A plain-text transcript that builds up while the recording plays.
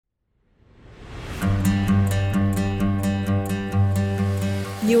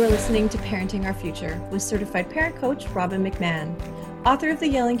You are listening to Parenting Our Future with certified parent coach Robin McMahon, author of The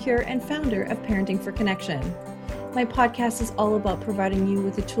Yelling Cure and founder of Parenting for Connection. My podcast is all about providing you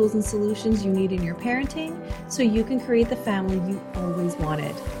with the tools and solutions you need in your parenting so you can create the family you always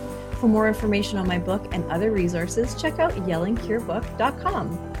wanted. For more information on my book and other resources, check out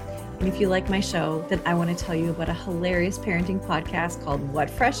yellingcurebook.com. And if you like my show, then I want to tell you about a hilarious parenting podcast called What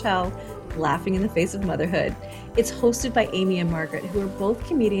Fresh Hell? Laughing in the Face of Motherhood. It's hosted by Amy and Margaret, who are both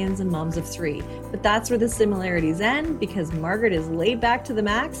comedians and moms of three. But that's where the similarities end, because Margaret is laid back to the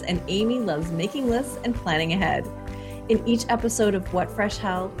max and Amy loves making lists and planning ahead. In each episode of What Fresh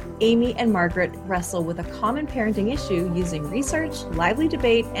Hell, Amy and Margaret wrestle with a common parenting issue using research, lively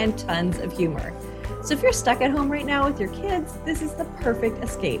debate, and tons of humor. So if you're stuck at home right now with your kids, this is the perfect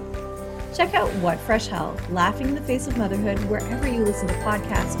escape. Check out What Fresh Hell? Laughing in the Face of Motherhood wherever you listen to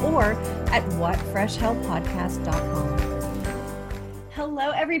podcasts or at whatfreshhellpodcast.com. Hello,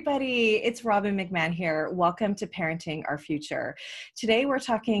 everybody. It's Robin McMahon here. Welcome to Parenting Our Future. Today, we're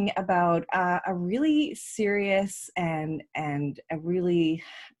talking about a really serious and a really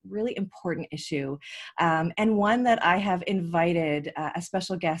important issue, and one that I have invited a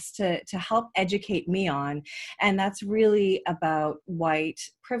special guest to help educate me on, and that's really about white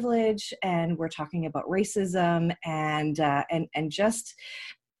privilege, and we're talking about racism and just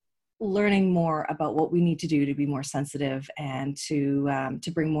learning more about what we need to do to be more sensitive and to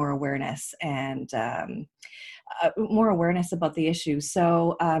bring more awareness and more awareness about the issue.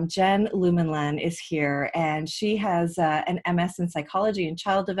 So Jen Lumenland is here, and she has an MS in psychology and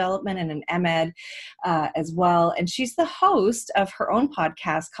child development and an MEd as well. And she's the host of her own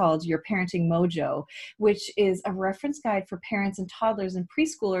podcast called Your Parenting Mojo, which is a reference guide for parents and toddlers and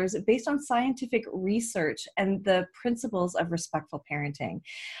preschoolers based on scientific research and the principles of respectful parenting.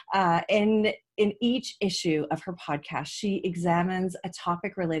 In each issue of her podcast, she examines a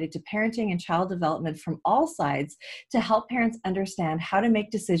topic related to parenting and child development from all sides to help parents understand how to make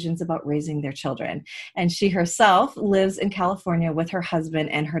decisions about raising their children. And she herself lives in California with her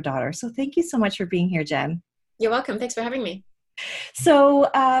husband and her daughter. So thank you so much for being here, Jen. You're welcome. Thanks for having me. So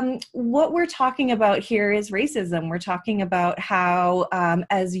what we're talking about here is racism. We're talking about how,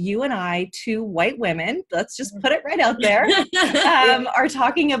 as you and I, two white women, let's just put it right out there, are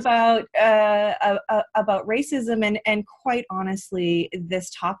talking about racism. And quite honestly,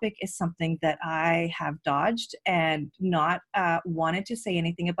 this topic is something that I have dodged and not wanted to say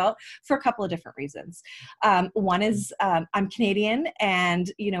anything about for a couple of different reasons. One is I'm Canadian,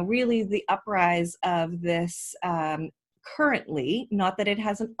 and really the uprise of this currently, not that it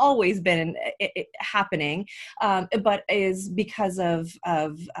hasn't always been happening, but is because of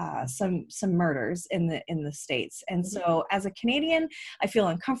some murders in the States. And so as a Canadian, I feel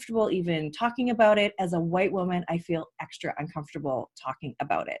uncomfortable even talking about it. As a white woman, I feel extra uncomfortable talking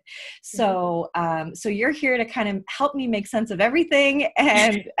about it. So so you're here to kind of help me make sense of everything,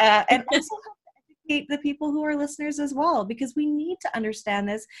 and also help educate the people who are listeners as well, because we need to understand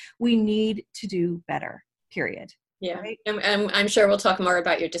this. We need to do better, period. Yeah, right? I'm sure we'll talk more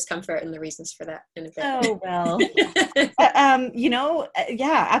about your discomfort and the reasons for that in a bit. Oh, well,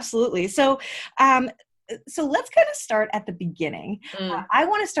 yeah, absolutely. So let's kind of start at the beginning. I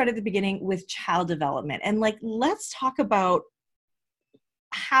want to start at the beginning with child development, and let's talk about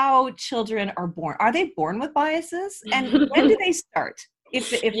how children are born. Are they born with biases, and when do they start?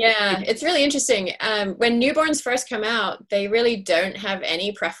 It's really interesting. When newborns first come out, they really don't have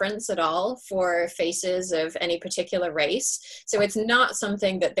any preference at all for faces of any particular race. So it's not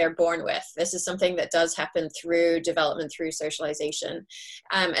something that they're born with. This is something that does happen through development, through socialization.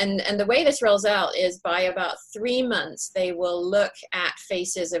 And the way this rolls out is by about 3 months, they will look at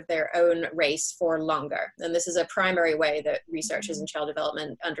faces of their own race for longer. And this is a primary way that researchers in child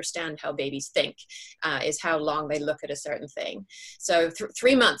development understand how babies think, is how long they look at a certain thing. So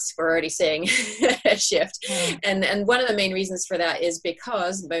 3 months, we're already seeing a shift. And one of the main reasons for that is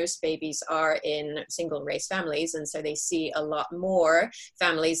because most babies are in single race families. And so they see a lot more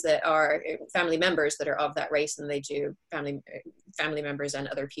families that are family members that are of that race than they do family members and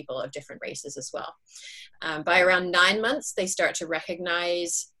other people of different races as well. By around 9 months, they start to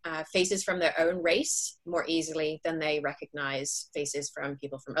recognize faces from their own race more easily than they recognize faces from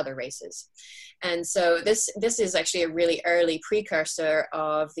people from other races. And so this is actually a really early precursor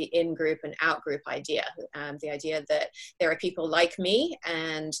of the in-group and out-group idea, the idea that there are people like me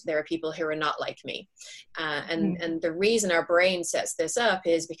and there are people who are not like me. And the reason our brain sets this up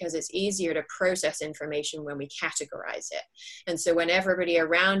is because it's easier to process information when we categorize it. And so when everybody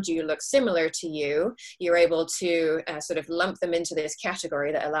around you looks similar to you, you're able to sort of lump them into this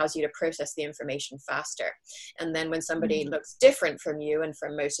category that allows you to process the information faster. And then when somebody looks different from you and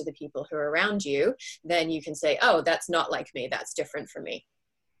from most of the people who are around you, then you can say, oh, that's not like me, that's different from me.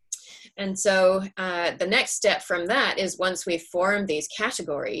 And so the next step from that is, once we've formed these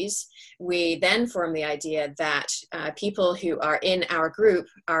categories, we then form the idea that people who are in our group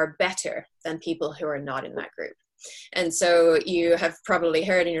are better than people who are not in that group. And so you have probably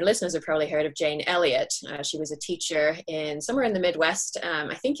heard, and your listeners have probably heard of Jane Elliott. She was a teacher somewhere in the Midwest.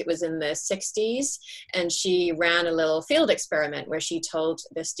 I think it was in the 60s. And she ran a little field experiment where she told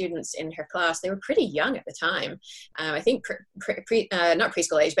the students in her class, they were pretty young at the time, I think not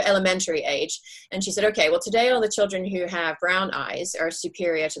preschool age, but elementary age. And she said, okay, well, today all the children who have brown eyes are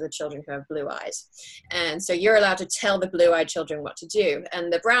superior to the children who have blue eyes. And so you're allowed to tell the blue-eyed children what to do.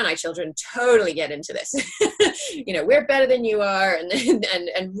 And the brown-eyed children totally get into this. We're better than you are,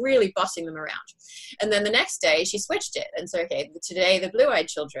 and really bossing them around. And then the next day she switched it and said, okay, today the blue-eyed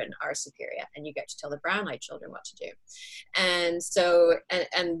children are superior, and you get to tell the brown-eyed children what to do. And so,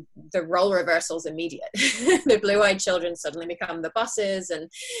 and the role reversal is immediate. The blue-eyed children suddenly become the bosses,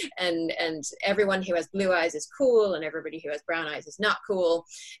 and everyone who has blue eyes is cool, and everybody who has brown eyes is not cool.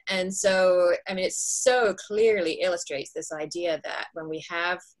 And so, I mean, it so clearly illustrates this idea that when we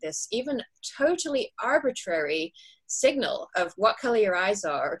have this even totally arbitrary signal of what color your eyes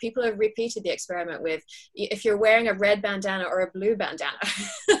are, or people have repeated the experiment with, if you're wearing a red bandana or a blue bandana.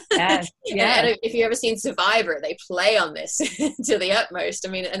 Yes, yes. And if you've ever seen Survivor, they play on this to the utmost. I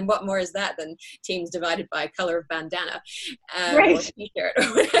mean, and what more is that than teams divided by color of bandana right. or t-shirt or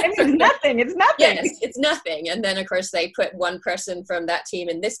whatever. I mean, it's nothing. Yes, it's nothing. And then of course they put one person from that team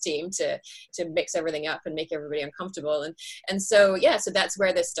in this team to mix everything up and make everybody uncomfortable. And so so that's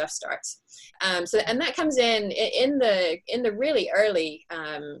where this stuff starts. And that comes in the really early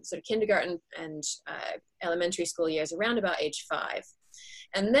sort of kindergarten and elementary school years, around about age 5.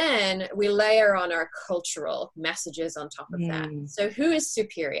 And then we layer on our cultural messages on top of that. So who is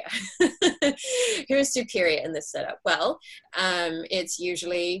superior? Who is superior in this setup? Well, it's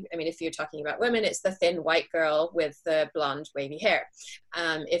usually, I mean, if you're talking about women, it's the thin white girl with the blonde wavy hair.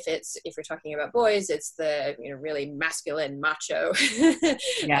 If we're talking about boys, it's the really masculine macho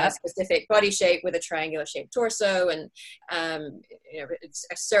specific body shape with a triangular shaped torso, and it's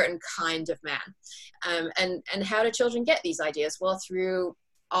a certain kind of man. And how do children get these ideas? Well, through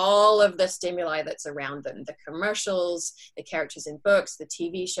all of the stimuli that's around them, the commercials, the characters in books, the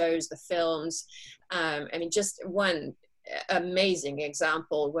TV shows, the films. I mean, just one amazing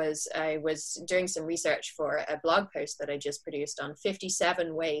example was, I was doing some research for a blog post that I just produced on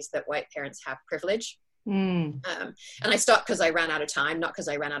 57 ways that white parents have privilege. And I stopped because I ran out of time, not because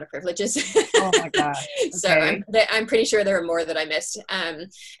I ran out of privileges. Oh my God. Okay. So I'm pretty sure there are more that I missed.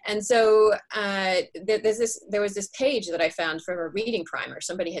 And so there was this page that I found from a reading primer.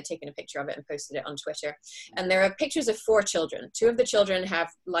 Somebody had taken a picture of it and posted it on Twitter. And there are pictures of 4 children. 2 of the children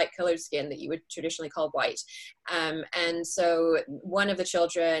have light colored skin that you would traditionally call white. And so one of the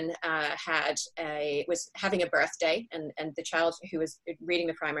children was having a birthday, and the child who was reading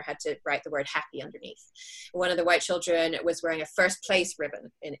the primer had to write the word happy underneath. One of the white children was wearing a first place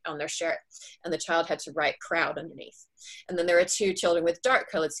ribbon on their shirt, and the child had to write proud underneath. And then there are 2 children with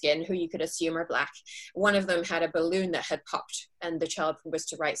dark colored skin who you could assume are black. One of them had a balloon that had popped, and the child was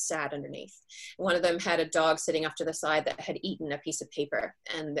to write sad underneath. One of them had a dog sitting off to the side that had eaten a piece of paper,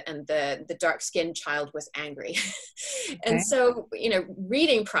 and the dark skinned child was angry. Okay. And so,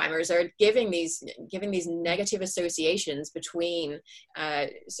 reading primers are giving these negative associations between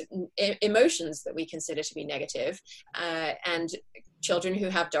emotions that we consider to be negative, and children who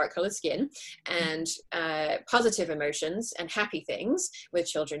have dark colored skin, and positive emotions and happy things with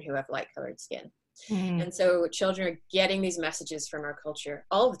children who have light colored skin. And so children are getting these messages from our culture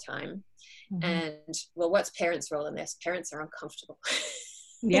all the time. And well, what's parents' role in this? Parents are uncomfortable.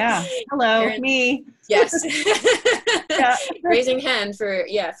 Yeah. Hello, parents, me. Yes. Raising hand for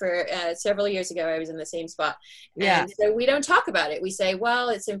several years ago, I was in the same spot. Yeah. And so we don't talk about it. We say, well,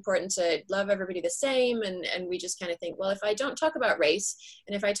 it's important to love everybody the same. And we just kind of think, well, if I don't talk about race,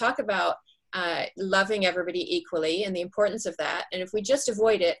 and if I talk about loving everybody equally and the importance of that, and if we just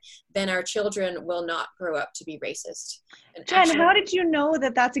avoid it, then our children will not grow up to be racist. And Jen, how did you know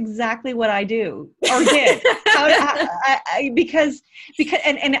that that's exactly what I do or did? Because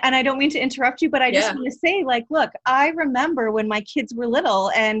I don't mean to interrupt you, but I just want to say, look, I remember when my kids were little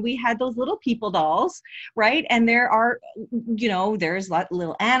and we had those little people dolls, right? And there are, there's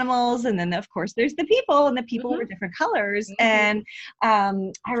little animals, and then of course there's the people, and the people were different colors. And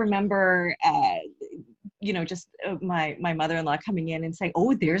I remember just my mother-in-law coming in and saying,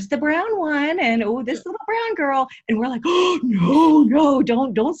 oh, there's the brown one, and oh, this little brown girl, and we're like, oh no,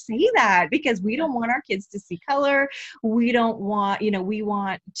 don't say that, because we don't want our kids to see color. We don't want, we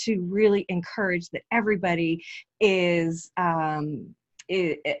want to really encourage that everybody is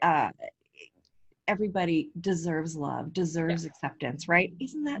everybody deserves love, deserves acceptance, right?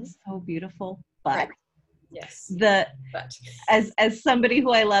 Isn't that so beautiful? But right. Yes. As somebody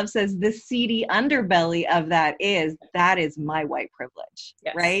who I love says, the seedy underbelly of that is my white privilege,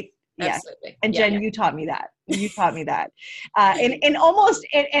 right? Absolutely. Yes. And Jen, you taught me that. You taught me that. And almost,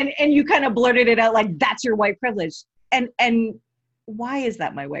 and you kind of blurted it out like, that's your white privilege. And why is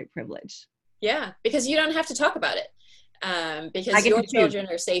that my white privilege? Yeah, because you don't have to talk about it. Because your children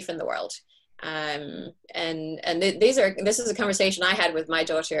are safe in the world. This is a conversation I had with my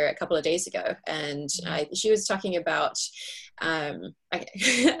daughter a couple of days ago, and she was talking about I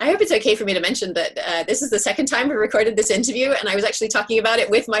hope it's okay for me to mention that this is the second time we recorded this interview, and I was actually talking about it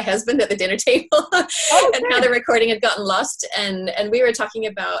with my husband at the dinner table and how the recording had gotten lost, and we were talking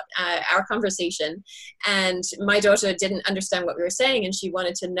about our conversation, and my daughter didn't understand what we were saying, and she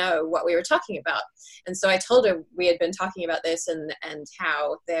wanted to know what we were talking about. And so I told her we had been talking about this, and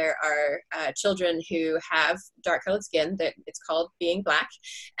how there are children who have dark colored skin, that it's called being black,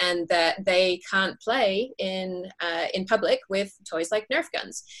 and that they can't play in public with toys like Nerf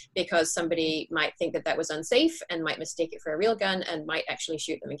guns, because somebody might think that was unsafe and might mistake it for a real gun and might actually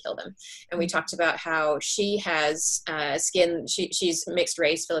shoot them and kill them. And we talked about how she has skin, she's mixed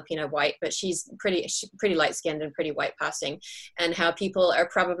race, Filipino white, but she's pretty light skinned and pretty white passing, and how people are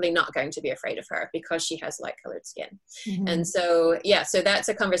probably not going to be afraid of her because she has light colored skin. Mm-hmm. And so, so that's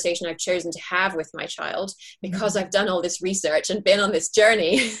a conversation I've chosen to have with my child, because I've done all this research and been on this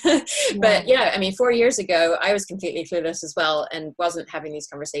journey. But 4 years ago, I was completely clueless as well, and wasn't having these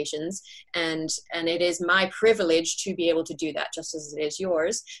conversations, and it is my privilege to be able to do that, just as it is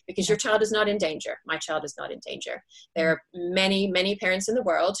yours, because your child is not in danger. My child is not in danger. There are many parents in the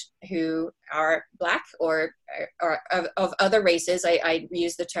world who are black or of other races. I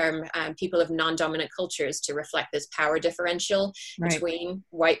use the term people of non-dominant cultures to reflect this power differential between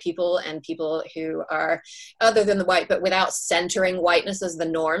white people and people who are other than the white, but without centering whiteness as the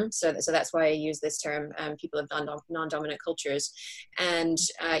norm. So that's why I use this term, people of non-dominant cultures. And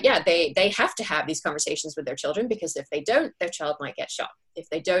they have to have these conversations with their children, because if they don't, their child might get shot. If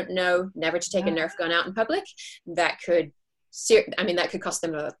they don't know never to take a Nerf gun out in public, that could cost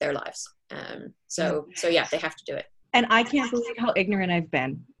them their lives. So they have to do it. And I can't believe how ignorant I've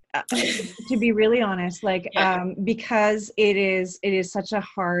been, to be really honest, because it is such a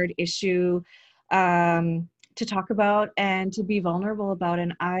hard issue to talk about and to be vulnerable about.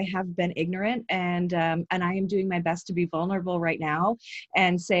 And I have been ignorant, and I am doing my best to be vulnerable right now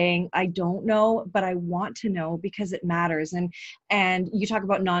and saying, I don't know, but I want to know, because it matters. And you talk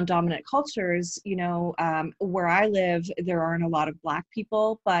about non-dominant cultures, where I live, there aren't a lot of Black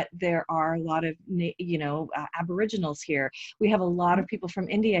people, but there are a lot of, Aboriginals here. We have a lot of people from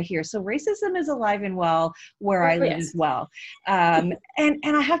India here. So racism is alive and well where I live as well. And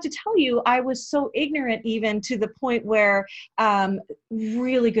I have to tell you, I was so ignorant, even to the point where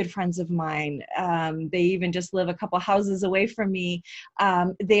really good friends of mine, they even just live a couple houses away from me,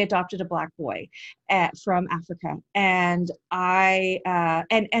 they adopted a Black boy from Africa. And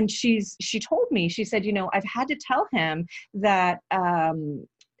she told me, she said, I've had to tell him that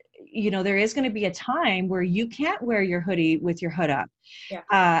there is going to be a time where you can't wear your hoodie with your hood up.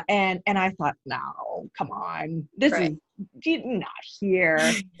 And I thought, no, come on, this is not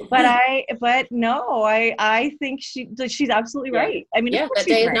here. But no, I think she's absolutely right. I mean, that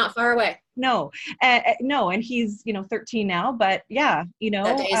day is not far away. No, and he's 13 now, but that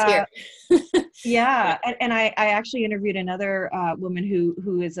day is here. And I actually interviewed another woman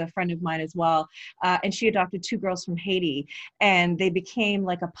who is a friend of mine as well, and she adopted 2 girls from Haiti, and they became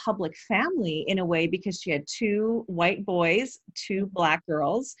like a public family in a way, because she had 2 white boys, 2 Black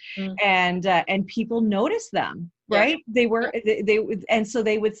girls, and people noticed them. Right? They were, they would, and so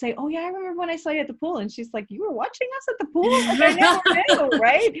they would say, oh yeah, I remember when I saw you at the pool. And she's like, you were watching us at the pool? Like, I never knew,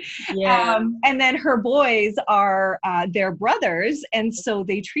 right? And then her boys are their brothers. And so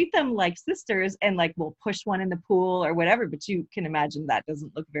they treat them like sisters, and like, will push one in the pool or whatever, but you can imagine that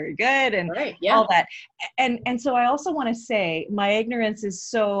doesn't look very good, and all that. And so I also want to say, my ignorance is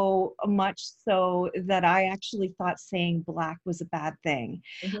so much so that I actually thought saying Black was a bad thing.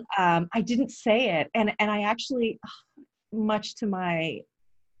 I didn't say it. And I actually, much to my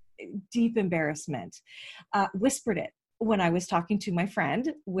deep embarrassment, whispered it when I was talking to my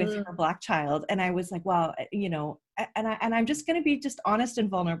friend with her Black child, and I was like, wow, you know, and I'm just going to be just honest and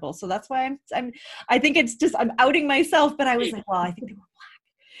vulnerable. So that's why I think it's just, I'm outing myself, but I was like, well, I think they were Black.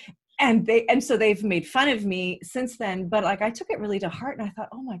 And so they've made fun of me since then, but like, I took it really to heart, and I thought,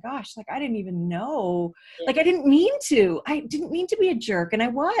 oh my gosh, like, I didn't even know, like, I didn't mean to be a jerk. And I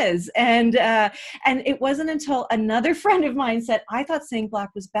was, and it wasn't until another friend of mine said, I thought saying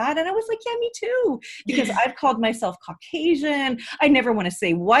Black was bad. And I was like, yeah, me too, because I've called myself Caucasian. I never want to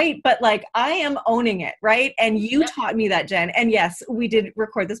say white, but like, I am owning it. Right. And you taught me that, Jen. And yes, we did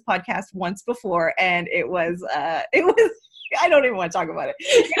record this podcast once before, and it was I don't even want to talk about it.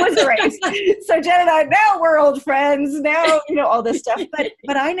 It was a race. So Jen and I, now we're old friends. Now, you know, all this stuff.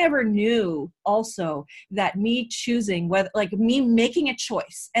 But I never knew also that me choosing, whether, like, me making a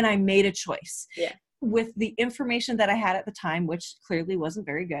choice, and I made a choice. Yeah. With the information that I had at the time, which clearly wasn't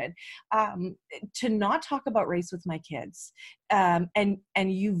very good, to not talk about race with my kids. And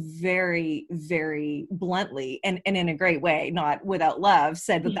you very, very bluntly, and in a great way, not without love,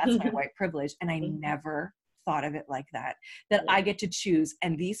 said that that's my white privilege. And I never thought of it like that I get to choose.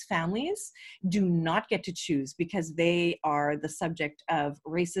 And these families do not get to choose, because they are the subject of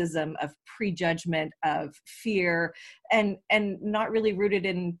racism, of prejudgment, of fear, and not really rooted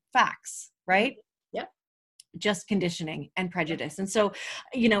in facts, right? Just conditioning and prejudice. And so,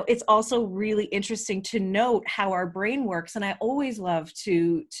 you know, it's also really interesting to note how our brain works. And I always love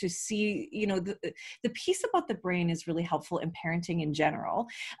to see, you know, the piece about the brain is really helpful in parenting in general,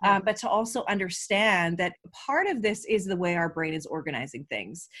 but to also understand that part of this is the way our brain is organizing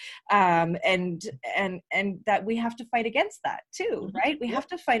things, and that we have to fight against that too, right? We have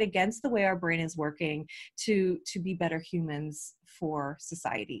to fight against the way our brain is working to be better humans for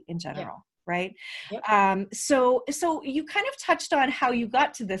society in general. Right. So you kind of touched on how you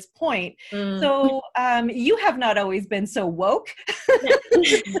got to this point. So you have not always been so woke.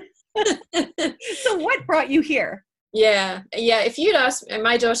 So what brought you here? Yeah. If you'd asked,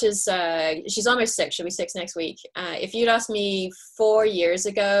 my daughter's, she's almost 6, she'll be 6 next week. If you'd asked me 4 years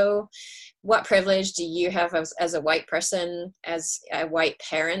ago, what privilege do you have as a white person, as a white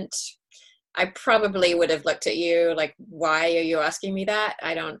parent? I probably would have looked at you like, why are you asking me that?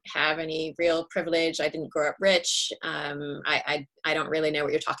 I don't have any real privilege. I didn't grow up rich. I don't really know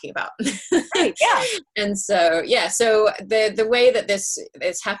what you're talking about. Right, yeah. And so, so the way that this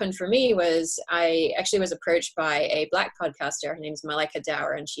happened for me was I actually was approached by a Black podcaster. Her name's Malika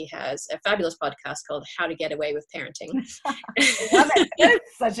Dower, and she has a fabulous podcast called How to Get Away with Parenting. Love it.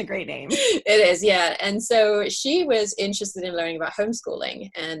 It's such a great name. It is, yeah. And so she was interested in learning about homeschooling,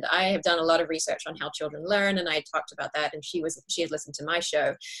 and I have done a lot of research on how children learn, and I talked about that, and she had listened to my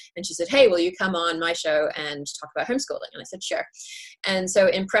show, and she said, hey, will you come on my show and talk about homeschooling? And I said, sure. And so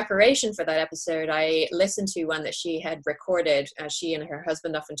in preparation for that episode, I listened to one that she had recorded. She and her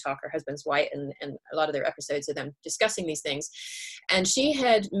husband often talk. Her husband's white, and a lot of their episodes are them discussing these things. And she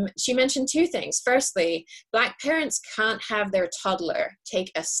mentioned 2 things. Firstly, Black parents can't have their toddler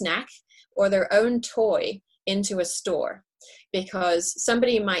take a snack or their own toy into a store, because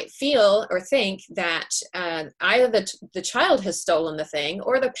somebody might feel or think that either the child has stolen the thing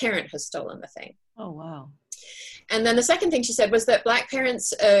or the parent has stolen the thing. Oh, wow. And then the second thing she said was that Black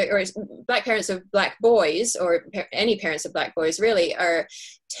parents, or Black parents of Black boys, or any parents of Black boys really, are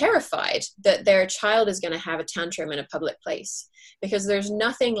terrified that their child is going to have a tantrum in a public place, because there's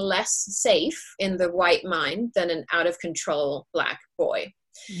nothing less safe in the white mind than an out of control Black boy.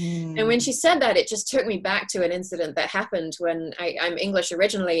 And when she said that, it just took me back to an incident that happened when I'm English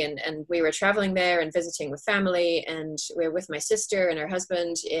originally, and we were traveling there and visiting with family, and we were with my sister and her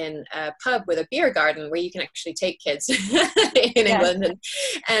husband in a pub with a beer garden where you can actually take kids in England.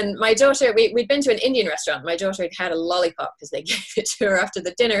 And my daughter, we'd been to an Indian restaurant. My daughter had a lollipop because they gave it to her after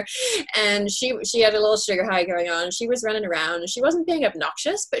the dinner, and she had a little sugar high going on. She was running around, and she wasn't being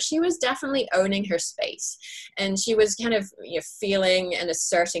obnoxious, but she was definitely owning her space, and she was kind of, you know, feeling and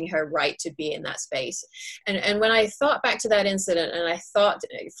asserting her right to be in that space. And when I thought back to that incident, and I thought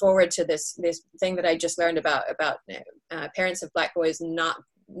forward to this thing that I just learned about parents of Black boys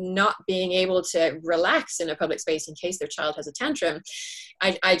not being able to relax in a public space in case their child has a tantrum,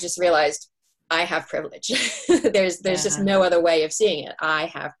 I just realized I have privilege. There's just no other way of seeing it. I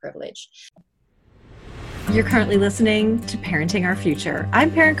have privilege. You're currently listening to Parenting Our Future. I'm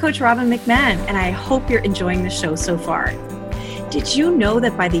parent coach Robin McMahon, and I hope you're enjoying the show so far. Did you know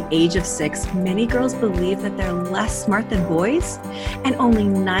that by the age of 6, many girls believe that they're less smart than boys? And only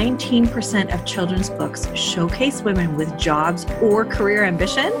 19% of children's books showcase women with jobs or career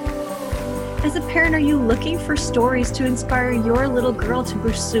ambition? As a parent, are you looking for stories to inspire your little girl to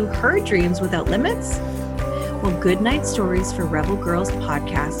pursue her dreams without limits? Well, Goodnight Stories for Rebel Girls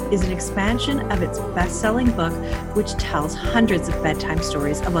podcast is an expansion of its best-selling book, which tells hundreds of bedtime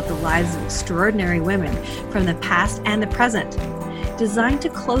stories about the lives of extraordinary women from the past and the present. Designed to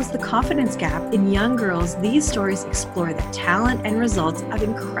close the confidence gap in young girls, these stories explore the talent and results of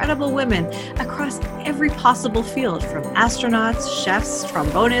incredible women across every possible field, from astronauts, chefs,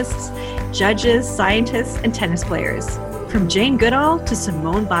 trombonists, judges, scientists, and tennis players. From Jane Goodall to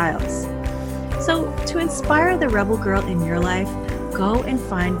Simone Biles. So, to inspire the rebel girl in your life, go and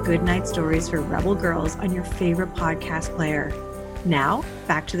find Goodnight Stories for Rebel Girls on your favorite podcast player. Now,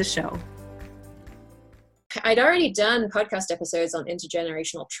 back to the show. I'd already done podcast episodes on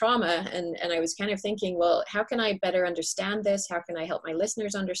intergenerational trauma, and I was kind of thinking, well, how can I better understand this? How can I help my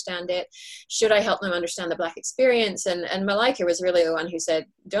listeners understand it? Should I help them understand the Black experience? And Malika was really the one who said,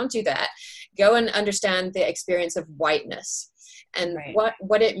 don't do that. Go and understand the experience of whiteness. And right.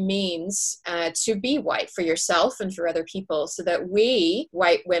 what it means to be white for yourself and for other people, so that we,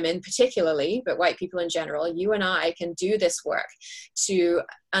 white women particularly, but white people in general, you and I can do this work to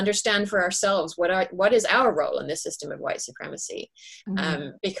understand for ourselves what is our role in this system of white supremacy.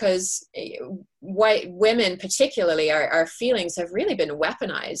 Mm-hmm. Because white women particularly, our feelings have really been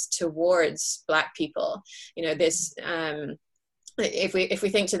weaponized towards Black people. You know, this... If we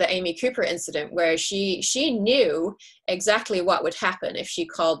think to the Amy Cooper incident, where she knew exactly what would happen if she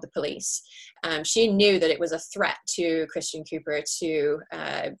called the police. She knew that it was a threat to Christian Cooper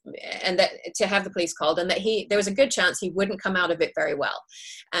and that to have the police called, and that there was a good chance he wouldn't come out of it very well.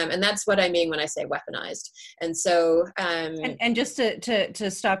 And that's what I mean when I say weaponized. And so, and just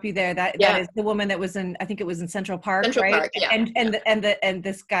to stop you there, that is the woman that was in, I think it was in Central Park, right? Park, yeah. And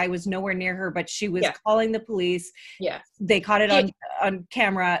this guy was nowhere near her, but she was calling the police. Yeah, they caught it on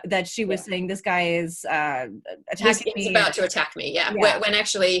camera that she was saying, this guy is attacking me. He's about to attack me. Yeah. When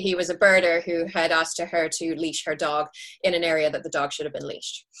actually he was a birder who had asked her to leash her dog in an area that the dog should have been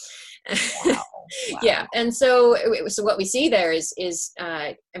leashed. Wow. Yeah. And so what we see there is it's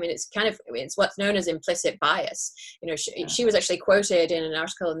what's known as implicit bias. You know, she was actually quoted in an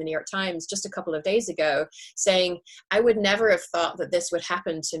article in the New York Times just a couple of days ago saying, I would never have thought that this would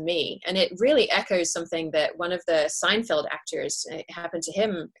happen to me. And it really echoes something that one of the Seinfeld actors, happened to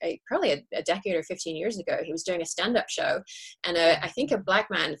him probably a decade or 15 years ago. He was doing a stand-up show, and I think a Black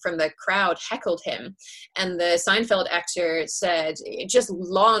man from the crowd heckled him. And the Seinfeld actor said, it just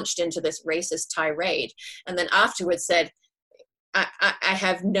launched into this racist tirade, and then afterwards said, I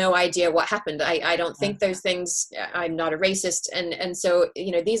have no idea what happened. I don't think those things. I'm not a racist. And so,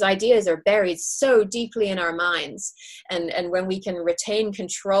 you know, these ideas are buried so deeply in our minds. And when we can retain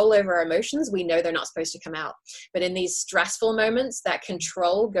control over our emotions, we know they're not supposed to come out. But in these stressful moments, that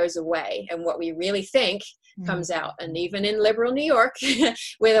control goes away. And what we really think comes out. And even in liberal New York,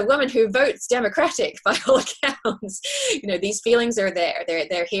 with a woman who votes Democratic by all accounts, you know, these feelings are there.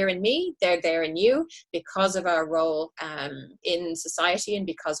 They're here in me. They're there in you because of our role in society, and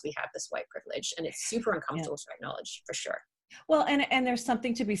because we have this white privilege. And it's super uncomfortable to acknowledge, for sure. Well, and there's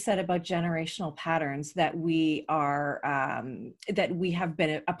something to be said about generational patterns that we are that we have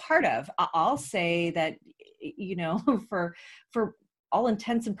been a part of. I'll say that, you know, for all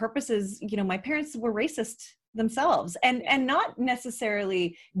intents and purposes, you know, my parents were racist themselves, and not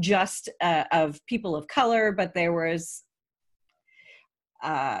necessarily just of people of color, but there was,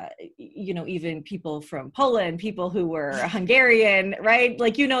 you know, even people from Poland, people who were Hungarian, right?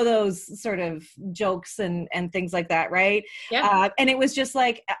 Like, you know, those sort of jokes and things like that, right? Yeah. And it was just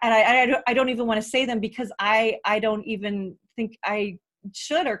like, and I don't even want to say them because I don't even think I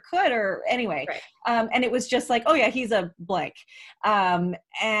should or could, or anyway. Right. And it was just like, oh yeah, he's a blank.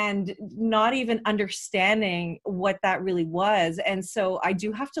 And not even understanding what that really was. And so I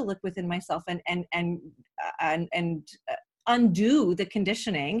do have to look within myself and undo the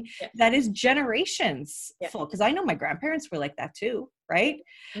conditioning that is generations full. Because I know my grandparents were like that too, right?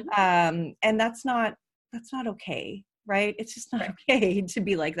 Mm-hmm. And that's not okay. Right. It's just not okay to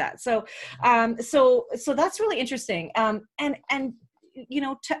be like that. So, so that's really interesting. And, you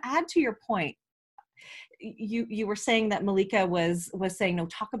know, to add to your point, you were saying that Malika was saying, no,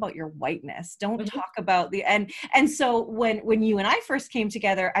 talk about your whiteness. Don't talk about the, and so when you and I first came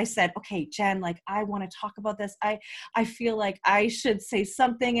together, I said, okay, Jen, like, I want to talk about this. I feel like I should say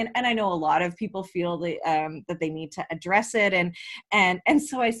something. And I know a lot of people feel that they need to address it. And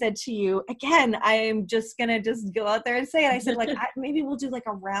so I said to you, again, I am just going to just go out there and say it. I said, like, maybe we'll do like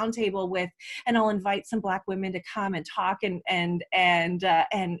a round table and I'll invite some Black women to come and talk and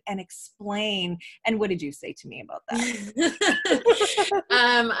explain. And what did you say to me about that?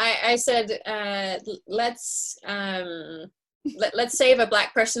 I said, let's let's save a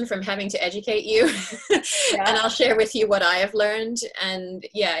Black person from having to educate you. And I'll share with you what I have learned. And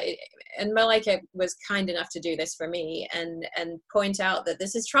and Malika was kind enough to do this for me and point out that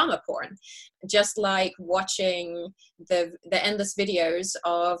this is trauma porn. Just like watching the endless videos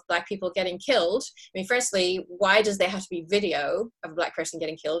of Black people getting killed. I mean, firstly, why does there have to be video of a Black person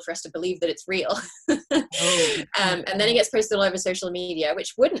getting killed for us to believe that it's real? And then it gets posted all over social media,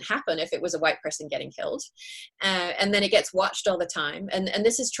 which wouldn't happen if it was a white person getting killed. And then it gets watched all the time. And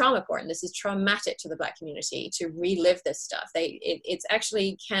this is trauma porn. This is traumatic to the Black community to relive this stuff. It's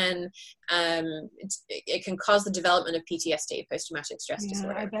actually it can cause the development of PTSD, post-traumatic stress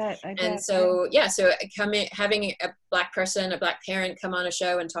disorder. I bet. And so having a Black person, a Black parent come on a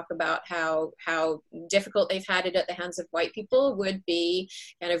show and talk about how difficult they've had it at the hands of white people would be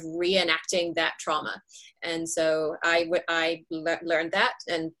kind of reenacting that trauma. And so I learned that,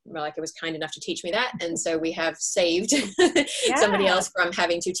 and Malika was kind enough to teach me that. And so we have saved somebody else from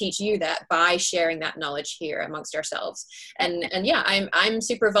having to teach you that by sharing that knowledge here amongst ourselves. And I'm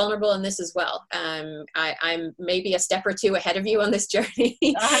super vulnerable in this as well. I'm maybe a step or two ahead of you on this journey.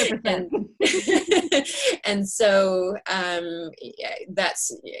 100%. And so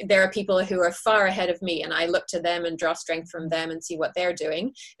there are people who are far ahead of me, and I look to them and draw strength from them and see what they're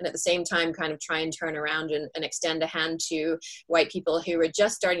doing, and at the same time kind of try and turn around and extend a hand to white people who are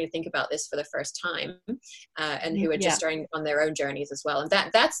just starting to think about this for the first time, and who are just starting on their own journeys as well. And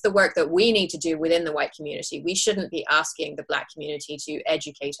that's the work that we need to do within the white community. We shouldn't be asking the Black community to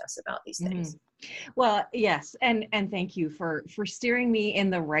educate us about these things. Well, yes. And thank you for steering me in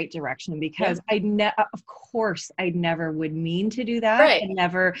the right direction, because of course I never would mean to do that. Right. But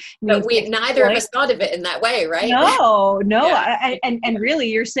neither of us thought of it in that way, right? No. And really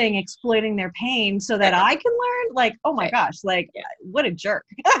you're saying exploiting their pain so that I can learn, like, oh my gosh, like what a jerk.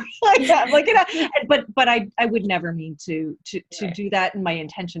 But I would never mean to do that. And my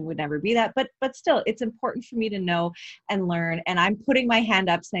intention would never be that, but still it's important for me to know and learn. And I'm putting my hand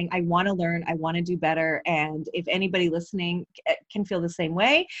up saying, I want to learn, I want to do better. And if anybody listening can feel the same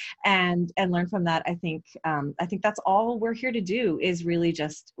way and learn from that, I think that's all we're here to do, is really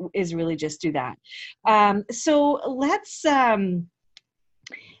just do that. So let's,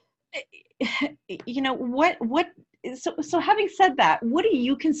 so having said that, what do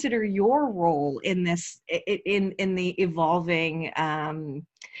you consider your role in this, in the evolving,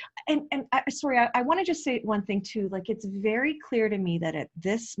 sorry, I want to just say one thing too. Like, it's very clear to me that at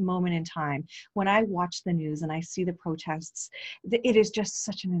this moment in time, when I watch the news and I see the protests, it is just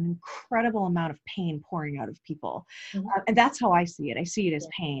such an incredible amount of pain pouring out of people. And that's how I see it. I see it as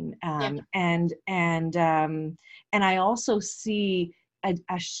pain. And I also see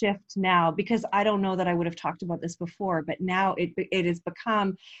a shift now, because I don't know that I would have talked about this before, but now it has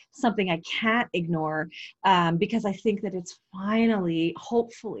become something I can't ignore, because I think that it's finally,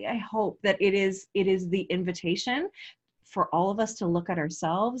 hopefully, I hope that it is the invitation for all of us to look at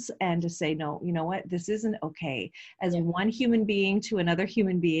ourselves and to say, no, you know what, this isn't okay. As one human being to another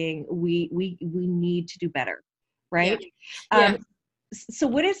human being, we need to do better, right? So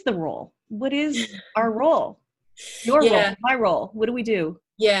what is the role? What is our role? Your role, my role. What do we do?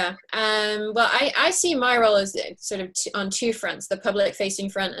 Well, I see my role as sort of on two fronts, the public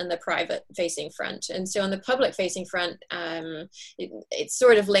facing front and the private facing front. And so on the public facing front, it's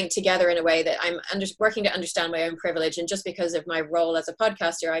sort of linked together in a way that I'm working to understand my own privilege. And just because of my role as a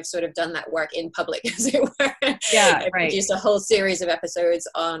podcaster, I've sort of done that work in public, as it were. I produced a whole series of episodes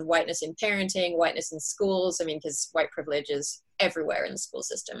on whiteness in parenting, whiteness in schools. I mean, because white privilege is everywhere in the school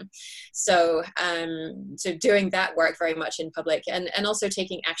system. So doing that work very much in public, and also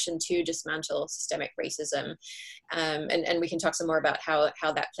taking action to dismantle systemic racism. And we can talk some more about how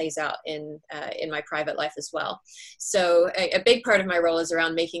that plays out in my private life as well. So a big part of my role is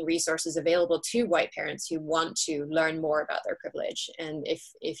around making resources available to white parents who want to learn more about their privilege. And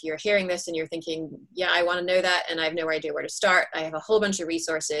if you're hearing this and you're thinking, I want to know that, and I have no idea where to start, I have a whole bunch of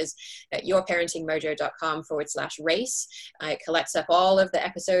resources at yourparentingmojo.com/race. I collects up all of the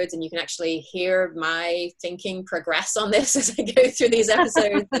episodes, and you can actually hear my thinking progress on this as I go through these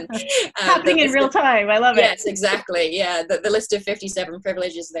episodes. And, happening in real time. I love it. Yes, exactly. Yeah, the list of 57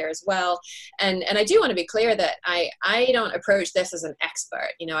 privileges there as well. And I do want to be clear that I don't approach this as an expert.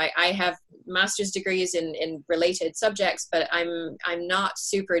 I have master's degrees in related subjects, but I'm not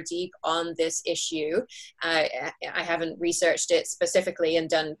super deep on this issue. I haven't researched it specifically and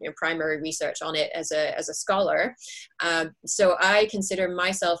done primary research on it as a scholar. So I consider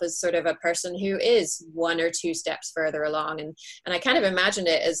myself as sort of a person who is one or two steps further along. And I kind of imagine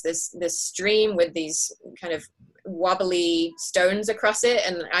it as this stream with these kind of wobbly stones across it,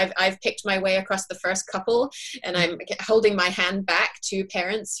 and I've picked my way across the first couple, and I'm holding my hand back to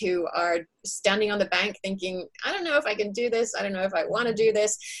parents who are standing on the bank thinking, I don't know if I can do this, I don't know if I want to do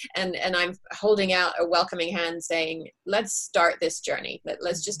this, and I'm holding out a welcoming hand saying, let's start this journey.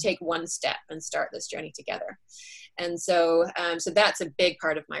 Let's just take one step and start this journey together. And so so that's a big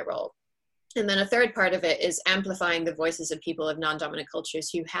part of my role. And then a third part of it is amplifying the voices of people of non-dominant cultures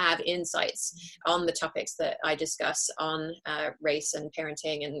who have insights on the topics that I discuss on race and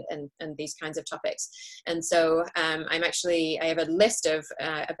parenting and these kinds of topics. And so I have a list of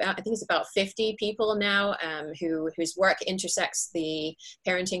I think it's about 50 people now whose work intersects the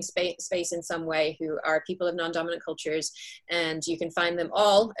parenting space in some way, who are people of non-dominant cultures. And you can find them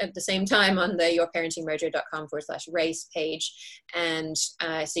all at the same time on the yourparentingmojo.com/race page. And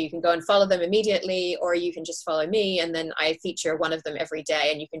so you can go and follow them immediately, or you can just follow me, and then I feature one of them every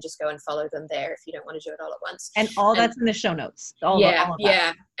day, and you can just go and follow them there if you don't want to do it all at once. And that's in the show notes. All of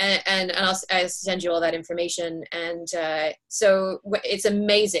that. And I'll send you all that information. And so it's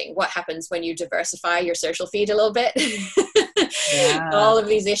amazing what happens when you diversify your social feed a little bit. All of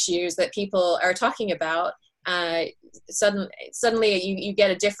these issues that people are talking about, suddenly you get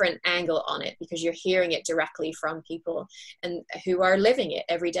a different angle on it, because you're hearing it directly from people and who are living it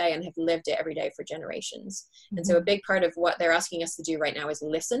every day and have lived it every day for generations. Mm-hmm. And so a big part of what they're asking us to do right now is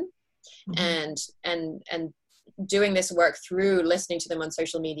listen. Mm-hmm. and doing this work through listening to them on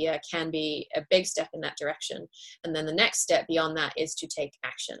social media can be a big step in that direction. And then the next step beyond that is to take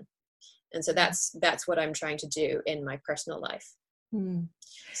action. And so that's what I'm trying to do in my personal life.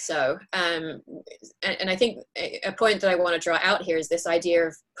 So, and I think a point that I want to draw out here is this idea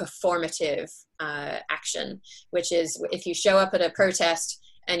of performative action, which is if you show up at a protest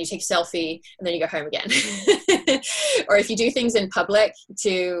and you take a selfie and then you go home again. Or if you do things in public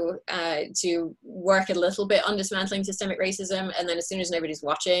to work a little bit on dismantling systemic racism, and then as soon as nobody's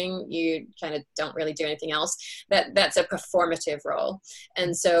watching, you kind of don't really do anything else, that's a performative role.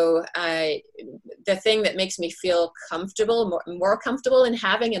 And so the thing that makes me feel comfortable, more comfortable in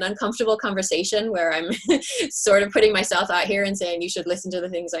having an uncomfortable conversation where I'm sort of putting myself out here and saying you should listen to the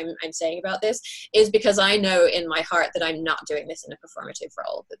things I'm saying about this, is because I know in my heart that I'm not doing this in a performative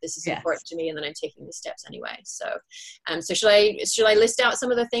role, that this is important to me, and then I'm taking the steps anyway. So so should I list out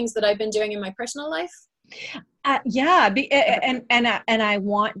some of the things that I've been doing in my personal life? And I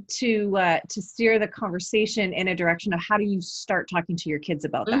want to steer the conversation in a direction of how do you start talking to your kids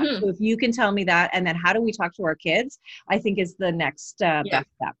about that. Mm-hmm. So if you can tell me that, and then how do we talk to our kids, I think is the next best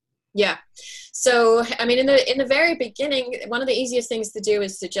step. Yeah. So, I mean, in the very beginning, one of the easiest things to do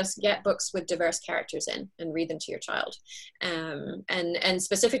is to just get books with diverse characters in and read them to your child. And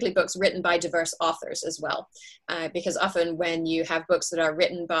specifically books written by diverse authors as well. Because often when you have books that are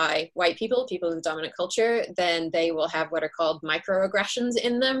written by white people of the dominant culture, then they will have what are called microaggressions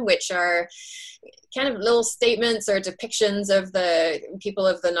in them, which are kind of little statements or depictions of the people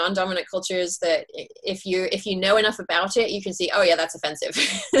of the non-dominant cultures that if you know enough about it, you can see, oh yeah, that's offensive.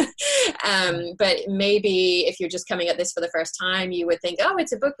 But maybe if you're just coming at this for the first time, you would think, oh,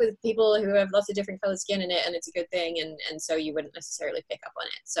 it's a book with people who have lots of different colored skin in it, and it's a good thing, and so you wouldn't necessarily pick up on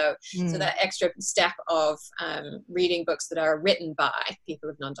it. So that extra step of reading books that are written by people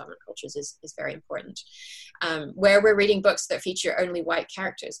of non-dominant cultures is very important. Where we're reading books that feature only white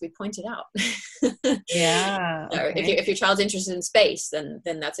characters, we point it out. Yeah. So okay. if your child's interested in space, then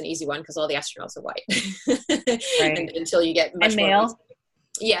that's an easy one, because all the astronauts are white. Right. And until you get much and male.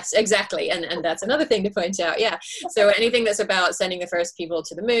 Yes, exactly. And that's another thing to point out. Yeah. So anything that's about sending the first people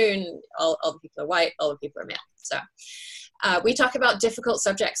to the moon, all the people are white, all the people are male. So we talk about difficult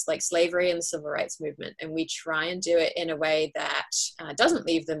subjects like slavery and the civil rights movement, and we try and do it in a way that doesn't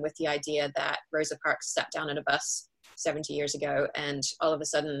leave them with the idea that Rosa Parks sat down at a bus 70 years ago and all of a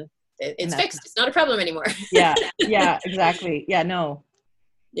sudden it's fixed. It's not a problem anymore. Yeah, exactly. Yeah, no.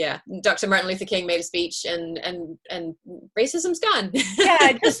 Yeah, Dr. Martin Luther King made a speech, and racism's gone.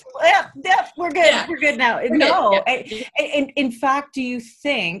 We're good. Yeah. We're good now. In fact, do you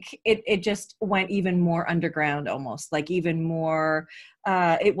think it just went even more underground, almost like even more?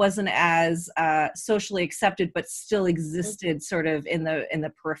 It wasn't as socially accepted, but still existed, sort of in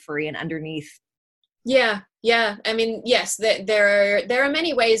the periphery and underneath. Yeah. I mean, yes, there are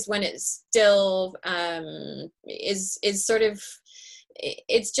many ways when it still is sort of,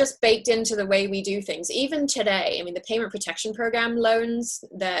 it's just baked into the way we do things. Even today, I mean, the Payment Protection Program loans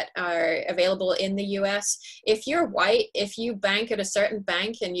that are available in the US, if you're white, if you bank at a certain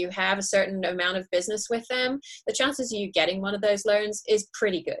bank and you have a certain amount of business with them, the chances of you getting one of those loans is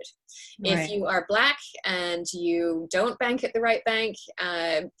pretty good. Right. If you are Black and you don't bank at the right bank,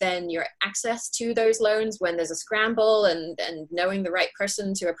 then your access to those loans when there's a scramble and knowing the right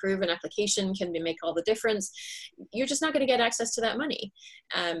person to approve an application can make all the difference. You're just not going to get access to that money.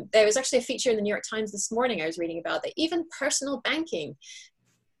 There was actually a feature in the New York Times this morning I was reading about that even personal banking,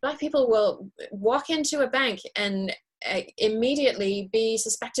 Black people will walk into a bank and immediately be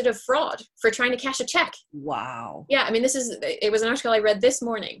suspected of fraud for trying to cash a check. Wow. Yeah, I mean, it was an article I read this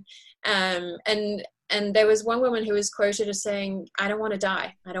morning. And there was one woman who was quoted as saying, I don't want to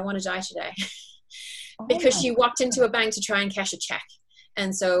die. I don't want to die today. Because she walked into a bank to try and cash a check.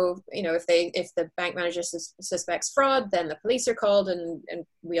 And so, you know, if the bank manager suspects fraud, then the police are called, and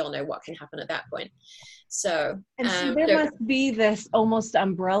we all know what can happen at that point. So, so there must be this almost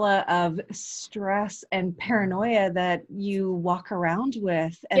umbrella of stress and paranoia that you walk around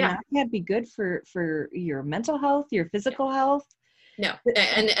with, and that can't be good for your mental health, your physical health. No,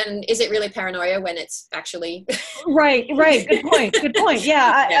 and is it really paranoia when it's actually right? Good point.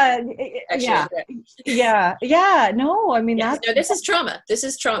 Yeah, yeah. No, I mean no. This is trauma.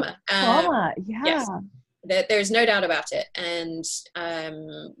 Trauma. Yeah. Yes. There's no doubt about it, and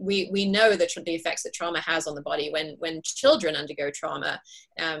we know the effects that trauma has on the body when children undergo trauma.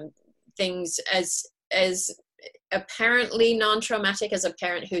 Things as apparently non-traumatic as a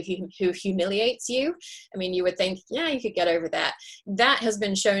parent who humiliates you. I mean, you would think, yeah, you could get over that. That has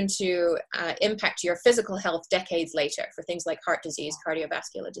been shown to impact your physical health decades later for things like heart disease,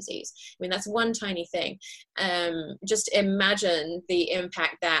 cardiovascular disease. I mean, that's one tiny thing. Just imagine the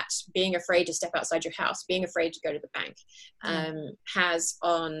impact that being afraid to step outside your house, being afraid to go to the bank, has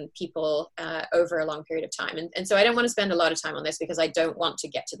on people over a long period of time. And so I don't want to spend a lot of time on this because I don't want to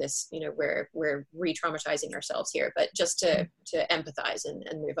get to this, you know, we're re-traumatizing ourselves here, but just to empathize and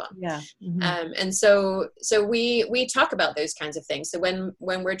move on. Yeah. And so we talk about those kinds of things. So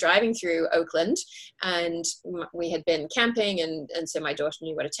when we're driving through Oakland, and we had been camping, and so my daughter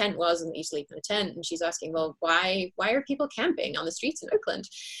knew what a tent was and we used to sleep in a tent, and she's asking, well, why are people camping on the streets in Oakland?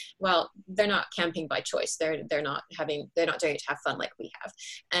 Well, they're not camping by choice. They're not doing it to have fun like we have.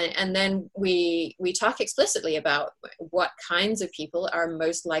 And then we talk explicitly about what kinds of people are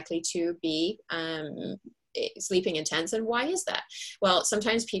most likely to be sleeping in tents, and why is that? Well,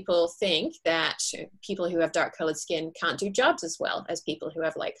 sometimes people think that people who have dark colored skin can't do jobs as well as people who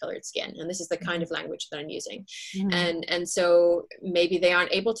have light colored skin, and this is the kind of language that I'm using. And so maybe they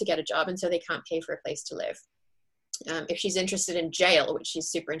aren't able to get a job, and so they can't pay for a place to live. If she's interested in jail, which she's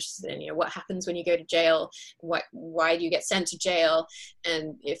super interested in, you know, what happens when you go to jail? Why do you get sent to jail?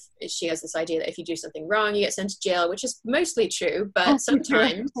 And if she has this idea that if you do something wrong, you get sent to jail, which is mostly true. But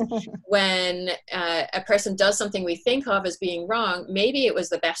sometimes when a person does something we think of as being wrong, maybe it was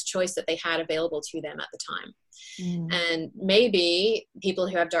the best choice that they had available to them at the time. And maybe people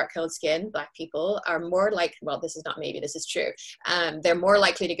who have dark colored skin, Black people, are more like, well, this is not maybe, this is true. They're more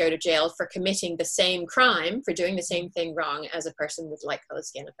likely to go to jail for committing the same crime, for doing the same thing wrong as a person with light colored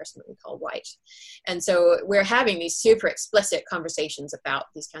skin, a person that we call white. And so we're having these super explicit conversations about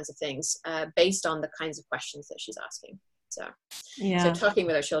these kinds of things based on the kinds of questions that she's asking. So talking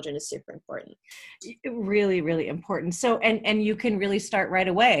with our children is super important. Really, really important. So, and you can really start right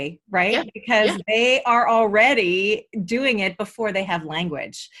away, right? Yeah. Because they are already doing it before they have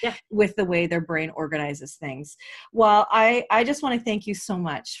language with the way their brain organizes things. Well, I just want to thank you so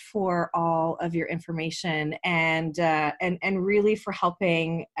much for all of your information and really for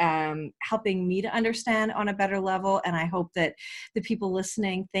helping me to understand on a better level. And I hope that the people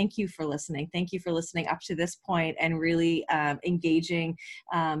listening, thank you for listening. Thank you for listening up to this point and really engaging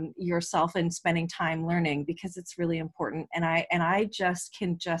yourself and spending time learning, because it's really important. And I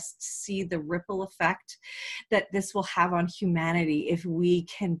can see the ripple effect that this will have on humanity if we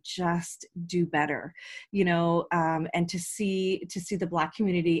can just do better, you know, and to see the Black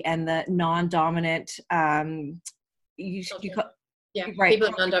community and the non-dominant people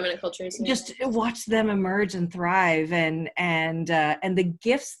of non-dominant cultures. Yeah. Just watch them emerge and thrive, and the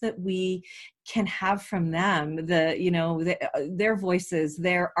gifts that we can have from them, their voices,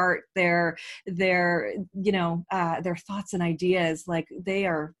 their art, their thoughts and ideas, like they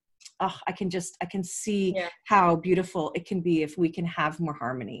are. I can see how beautiful it can be if we can have more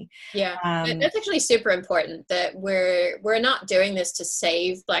harmony. Yeah, that's actually super important, that we're not doing this to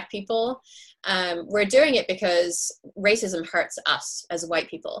save Black people. We're doing it because racism hurts us as white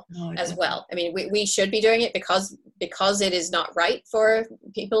people as well. I mean, we should be doing it because it is not right for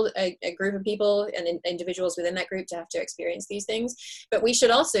people, a group of people and individuals within that group to have to experience these things. But we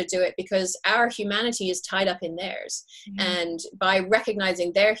should also do it because our humanity is tied up in theirs. And by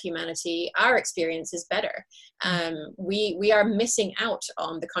recognizing their humanity, our experience is better. We are missing out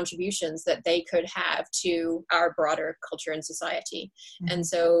on the contributions that they could have to our broader culture and society. And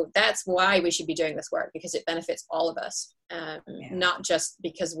so that's why we should be doing this work, because it benefits all of us, not just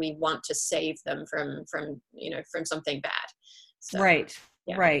because we want to save them from something bad. So, right.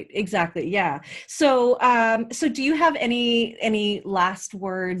 Yeah. Right. Exactly. Yeah. So, so do you have any last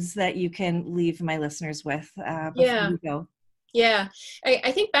words that you can leave my listeners with before we go? Yeah,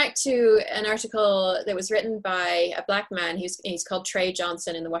 I think back to an article that was written by a Black man. He's called Trey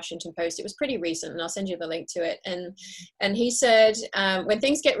Johnson in the Washington Post. It was pretty recent, and I'll send you the link to it. And he said, when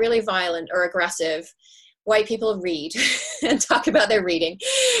things get really violent or aggressive, white people read and talk about their reading,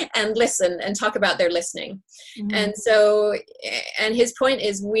 and listen and talk about their listening. And so, and his point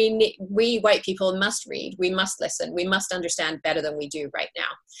is, we white people must read, we must listen, we must understand better than we do right now.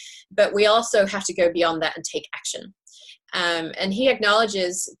 But we also have to go beyond that and take action. And he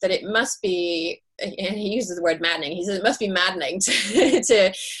acknowledges that it must be, and he uses the word maddening. He says it must be maddening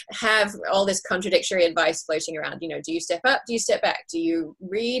to have all this contradictory advice floating around. Do you step up? Do you step back? Do you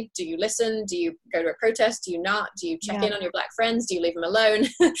read? Do you listen? Do you go to a protest? Do you not? Do you check in on your Black friends? Do you leave them alone?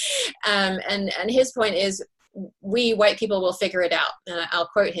 And his point is, we white people will figure it out. And I'll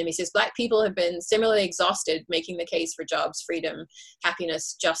quote him. He says, Black people have been similarly exhausted making the case for jobs, freedom,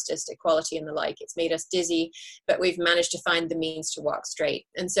 happiness, justice, equality, and the like. It's made us dizzy, but we've managed to find the means to walk straight.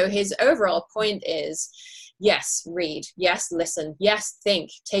 And so his overall point is, yes, read, yes, listen, yes, think,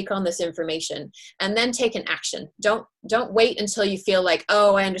 take on this information, and then take an action. Don't wait until you feel like,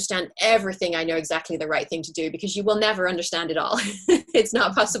 oh, I understand everything, I know exactly the right thing to do, because you will never understand it all. It's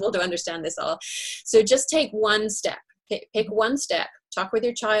not possible to understand this all. So just take one step, pick one step, talk with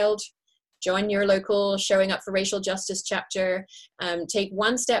your child, join your local Showing Up for Racial Justice chapter, take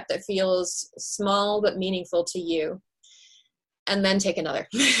one step that feels small but meaningful to you, and then take another.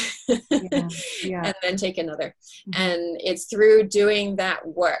 And then take another. And it's through doing that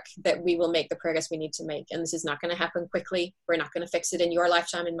work that we will make the progress we need to make. And this is not going to happen quickly. We're not going to fix it in your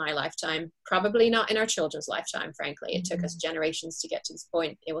lifetime, in my lifetime, probably not in our children's lifetime, frankly. It took us generations to get to this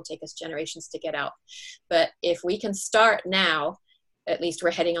point. It will take us generations to get out. But if we can start now, at least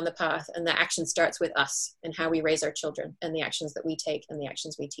we're heading on the path, and the action starts with us and how we raise our children, and the actions that we take and the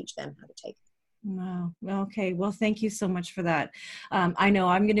actions we teach them how to take. Wow. Okay. Well, thank you so much for that. I know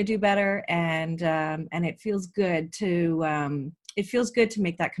I'm going to do better, and it feels good to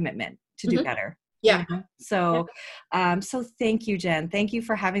make that commitment to do better. Yeah. So thank you, Jen. Thank you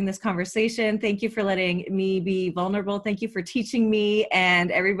for having this conversation. Thank you for letting me be vulnerable. Thank you for teaching me and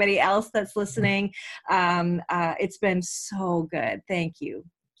everybody else that's listening. It's been so good. Thank you.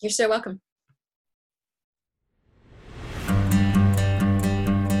 You're so welcome.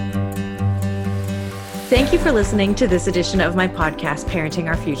 Thank you for listening to this edition of my podcast, Parenting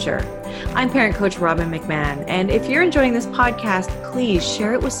Our Future. I'm parent coach Robin McMahon, and if you're enjoying this podcast, please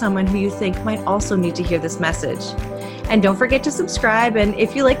share it with someone who you think might also need to hear this message. And don't forget to subscribe, and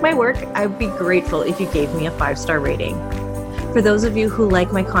if you like my work, I would be grateful if you gave me a 5-star rating. For those of you who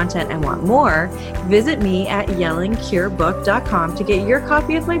like my content and want more, visit me at yellingcurebook.com to get your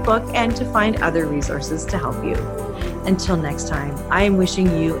copy of my book and to find other resources to help you. Until next time, I am wishing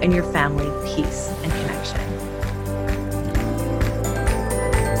you and your family peace and connection.